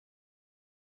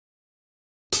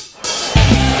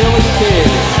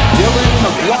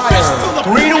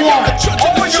3-1.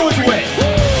 All we do is win.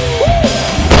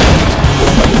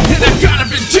 And I got a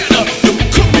vendetta. You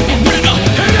come with a winner.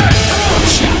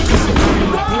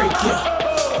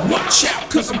 Watch out,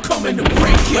 cause I'm coming to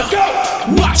break ya.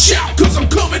 Watch out, cause I'm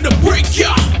coming to break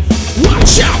ya.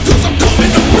 Watch out, cause I'm coming to break ya. Watch out, cause I'm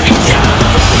coming to break ya.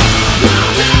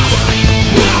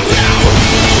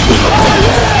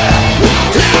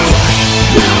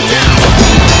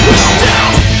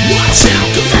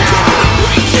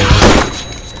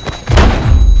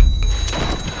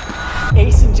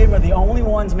 Ace and Jim are the only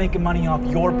ones making money off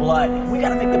your blood. We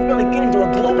gotta make the Philly kid into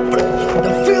a global.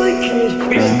 The Philly kid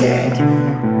is dead.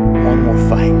 One more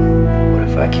fight. What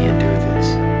if I can't do this?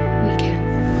 We can.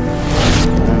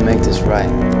 I'm gonna make this right.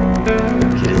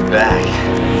 Kid is back.